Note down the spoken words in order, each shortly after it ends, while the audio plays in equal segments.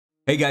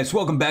Hey guys,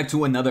 welcome back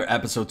to another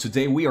episode.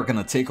 Today we are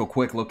going to take a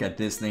quick look at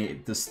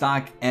Disney. The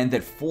stock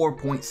ended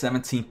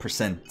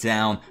 4.17%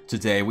 down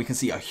today. We can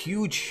see a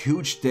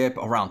huge dip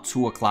around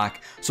 2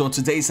 o'clock. So in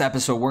today's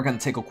episode, we're going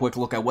to take a quick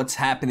look at what's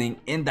happening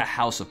in the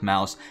House of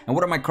Mouse and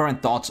what are my current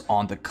thoughts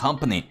on the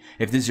company.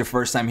 If this is your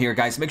first time here,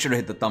 guys, make sure to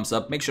hit the thumbs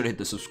up, make sure to hit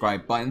the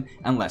subscribe button,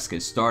 and let's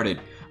get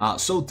started.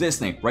 So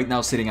Disney, right now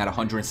sitting at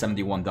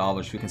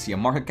 $171. We can see a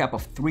market cap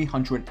of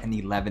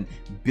 $311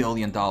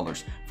 billion.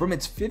 From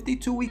its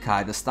 52-week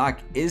high, the stock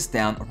is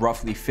down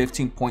roughly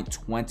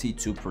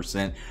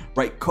 15.22%.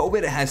 Right,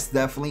 COVID has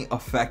definitely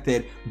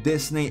affected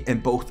Disney in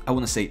both, I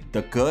want to say,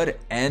 the good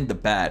and the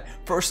bad.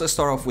 First, let's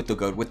start off with the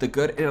good. With the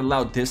good, it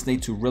allowed Disney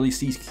to really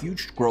see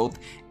huge growth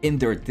in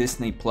their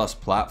Disney Plus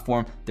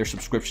platform, their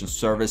subscription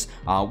service,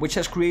 which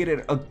has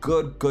created a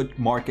good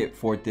market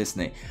for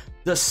Disney.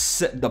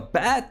 The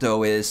bad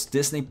though is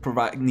Disney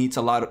gets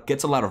a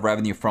lot of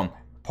revenue from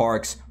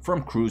parks,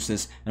 from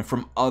cruises, and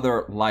from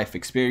other life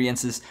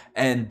experiences.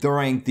 And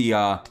during the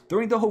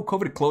whole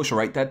COVID closure,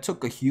 right, that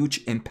took a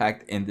huge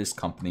impact in this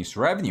company's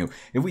revenue.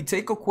 If we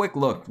take a quick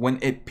look, when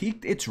it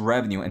peaked its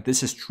revenue, and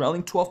this is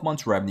trailing 12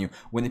 months revenue,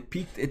 when it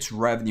peaked its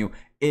revenue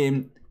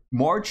in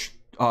March,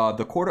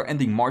 the quarter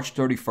ending March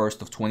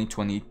 31st of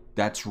 2020,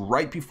 that's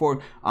right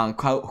before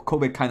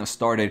COVID kind of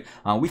started,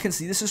 we can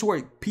see this is where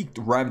it peaked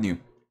revenue.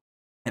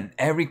 And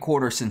every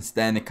quarter since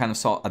then, it kind of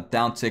saw a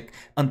downtick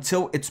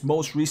until its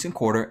most recent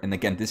quarter. And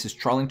again, this is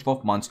trailing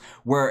 12 months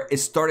where it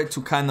started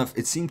to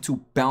it seemed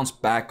to bounce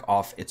back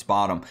off its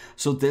bottom.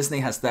 So Disney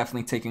has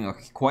definitely taken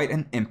quite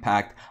an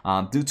impact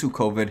due to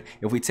COVID.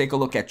 If we take a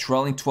look at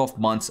trailing 12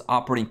 months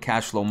operating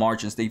cash flow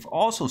margins, they've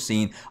also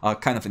seen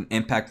kind of an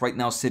impact right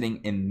now,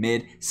 sitting in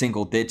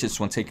mid-single digits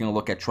when taking a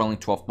look at trailing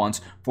 12 months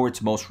for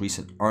its most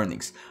recent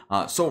earnings.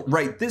 So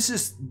right, this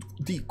is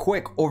the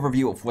quick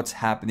overview of what's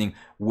happening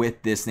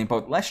with Disney,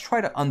 but let's try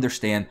to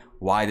understand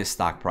why the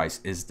stock price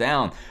is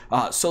down.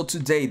 So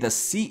today, the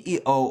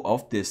CEO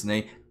of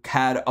Disney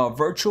had a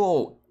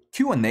virtual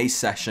Q&A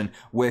session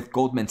with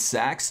Goldman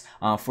Sachs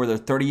for their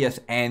 30th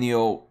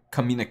annual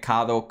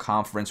Comunicado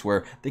conference,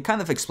 where they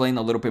kind of explain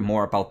a little bit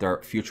more about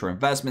their future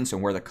investments and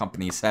where the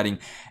company is heading.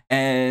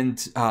 And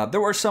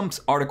there were some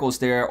articles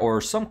there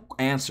or some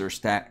answers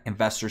that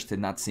investors did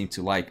not seem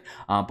to like.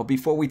 But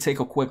before we take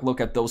a quick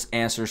look at those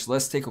answers,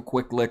 let's take a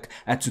quick look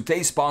at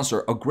today's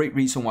sponsor, a great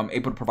reason why I'm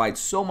able to provide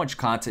so much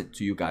content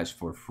to you guys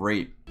for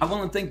free. I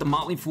want to thank The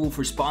Motley Fool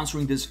for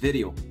sponsoring this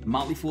video. The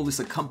Motley Fool is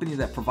a company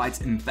that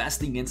provides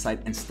investing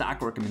insight and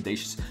stock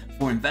recommendations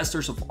for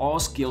investors of all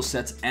skill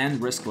sets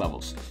and risk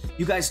levels.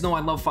 You guys know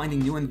I love finding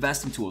new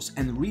investing tools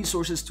and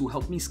resources to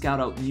help me scout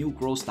out new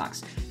growth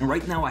stocks. And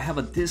right now I have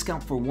a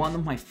discount for one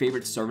of my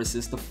favorite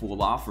services the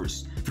Fool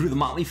offers. Through the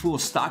Motley Fool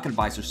Stock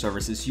Advisor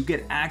services, you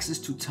get access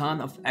to a ton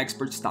of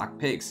expert stock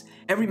picks.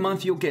 Every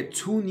month you'll get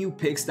 2 new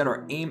picks that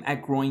are aimed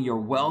at growing your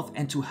wealth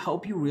and to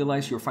help you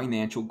realize your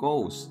financial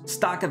goals.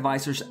 Stock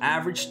Advisor's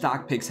average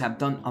stock picks have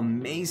done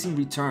amazing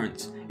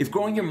returns. If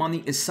growing your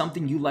money is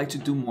something you'd like to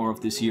do more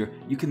of this year,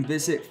 you can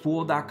visit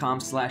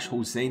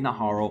fool.com/Jose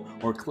Najarro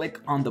or click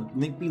on the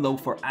link below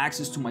for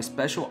access to my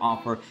special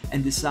offer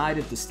and decide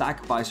if the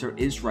stock advisor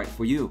is right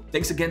for you.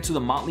 Thanks again to the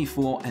Motley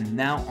Fool, and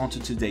now onto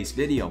today's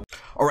video.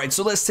 Alright,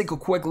 so let's take a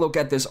quick look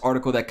at this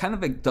article that kind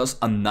of does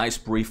a nice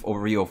brief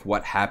overview of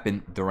what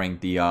happened during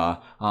the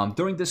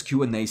during this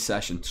Q&A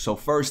session. So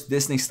first,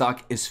 Disney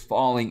stock is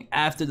falling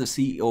after the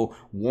CEO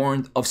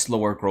warned of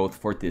slower growth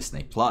for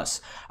Disney Plus.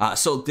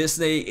 So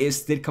Disney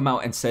did come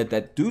out and said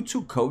that due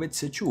to COVID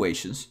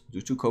situations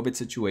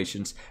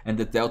and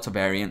the Delta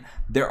variant,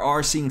 there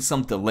are seeing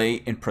some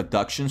delay in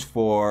productions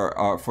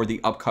for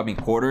the upcoming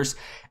quarters.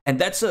 And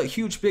that's a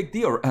huge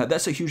deal,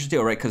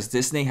 right? Because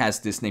Disney has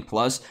Disney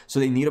Plus, so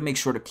they need to make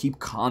sure to keep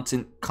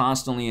content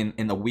constantly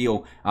in the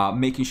wheel,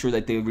 making sure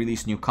that they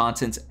release new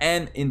content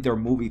and in their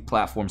movie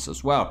platforms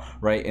as well,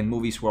 right? In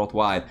movies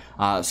worldwide.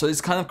 So it's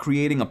kind of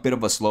creating a bit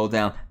of a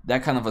slowdown.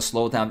 That kind of a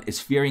slowdown is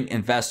fearing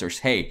investors.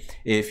 Hey,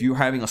 if you're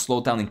having a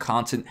slowdown in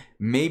content,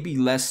 maybe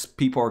less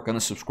people are going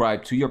to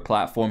subscribe to your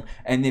platform.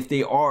 And if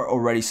they are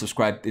already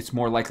subscribed, it's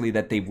more likely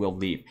that they will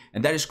leave.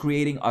 And that is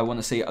creating, I want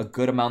to say, a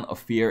good amount of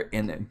fear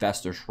in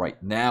investors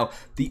right now.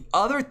 The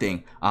other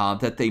thing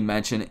that they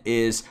mention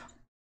is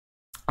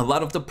a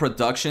lot of the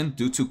production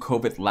due to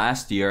COVID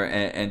last year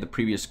and the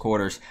previous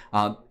quarters.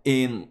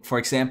 For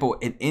example,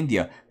 in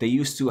India, they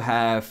used to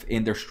have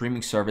in their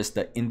streaming service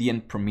the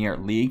Indian Premier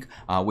League,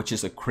 which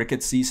is a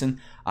cricket season.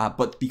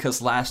 But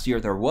because last year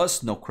there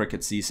was no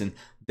cricket season,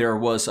 there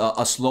was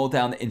a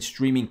slowdown in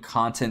streaming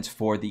content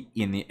for the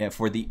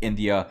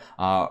India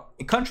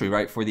country,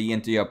 right? For the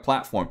India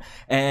platform.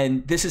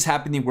 And this is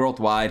happening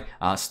worldwide.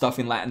 Stuff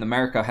in Latin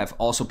America have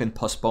also been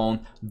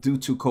postponed due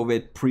to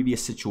COVID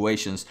previous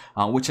situations,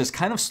 which has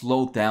kind of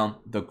slowed down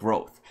the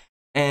growth.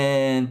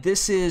 And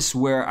this is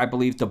where I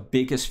believe the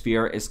biggest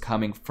fear is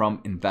coming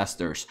from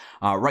investors.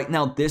 Right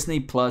now,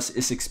 Disney Plus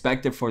is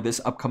expected for this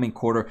upcoming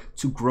quarter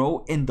to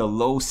grow in the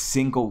low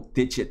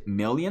single-digit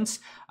millions.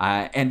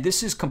 And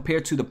this is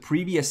compared to the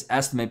previous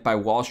estimate by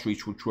Wall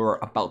Street, which were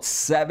about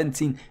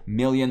 17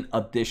 million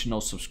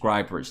additional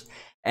subscribers.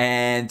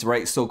 And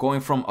right, so going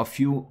from a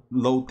few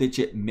low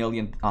digit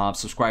million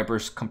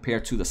subscribers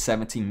compared to the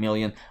 17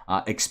 million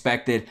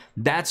expected,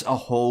 that's a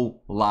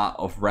whole lot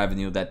of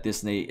revenue that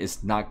Disney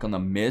is not gonna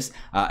miss.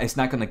 It's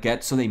not gonna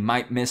get, so they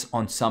might miss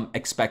on some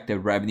expected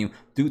revenue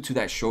due to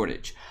that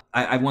shortage.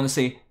 I want to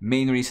say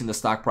main reason the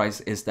stock price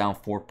is down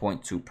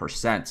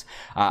 4.2%.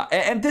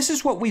 And this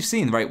is what we've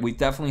seen, right? We've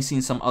definitely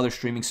seen some other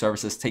streaming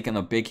services taking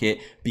a big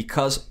hit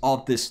because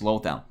of this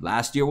slowdown.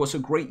 Last year was a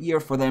great year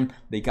for them.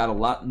 They got a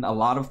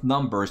lot of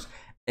numbers,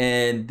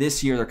 and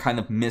this year they're kind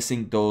of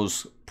missing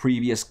those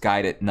previous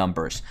guided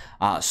numbers.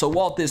 So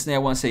Walt Disney, I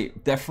want to say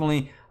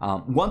definitely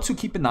want to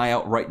keep an eye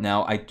out right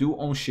now. I do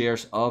own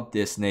shares of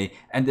Disney,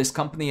 and this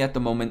company at the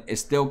moment is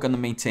still going to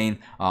maintain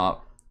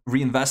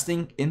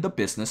reinvesting in the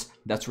business.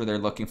 That's where they're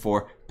looking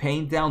for,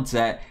 paying down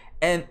debt,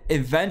 and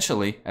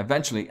eventually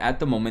at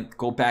the moment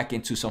go back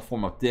into some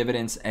form of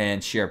dividends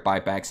and share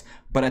buybacks.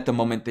 But at the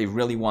moment they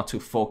really want to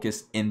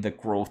focus in the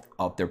growth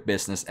of their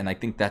business, and I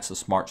think that's a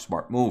smart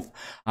move.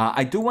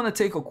 I do want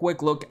to take a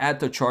quick look at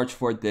the charts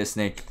for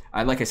Disney.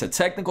 Like I said,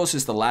 technicals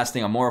is the last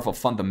thing. I'm more of a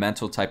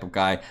fundamental type of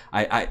guy.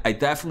 I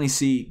definitely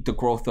see the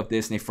growth of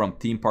Disney from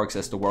theme parks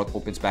as the world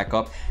opens back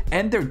up,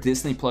 and their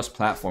Disney Plus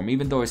platform,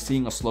 even though it's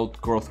seeing a slow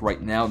growth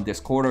right now in this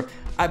quarter,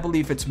 I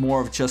believe it's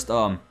more of just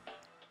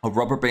a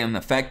rubber band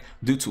effect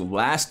due to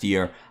last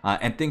year,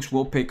 and things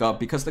will pick up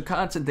because the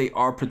content they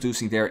are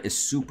producing there is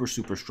super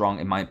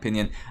strong in my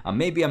opinion.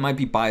 Maybe I might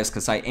be biased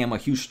because I am a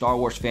huge Star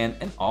Wars fan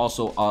and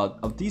also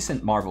a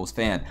decent Marvel's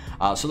fan,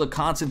 so the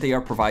content they are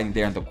providing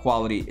there and the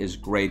quality is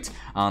great.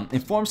 In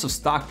forms of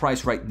stock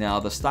price right now,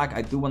 the stock,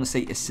 I do want to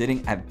say, is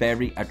sitting at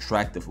very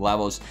attractive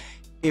levels.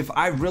 If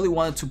I really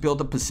wanted to build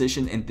a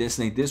position in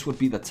Disney, this would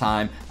be the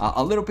time.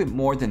 A little bit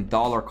more than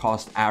dollar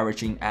cost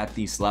averaging at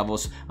these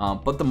levels,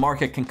 but the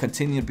market can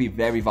continue to be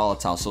very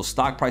volatile, so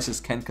stock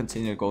prices can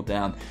continue to go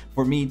down.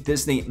 For me,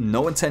 Disney,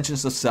 no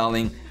intentions of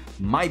selling.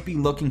 Might be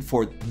looking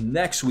for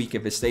next week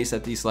if it stays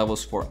at these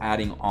levels for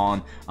adding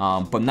on,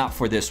 but not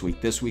for this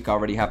week. This week I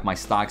already have my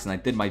stocks and I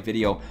did my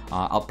video.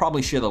 I'll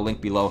probably share the link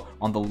below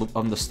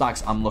on the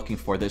stocks I'm looking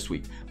for this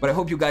week. But I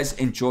hope you guys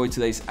enjoyed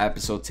today's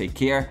episode. Take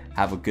care,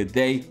 have a good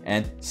day,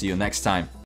 and see you next time.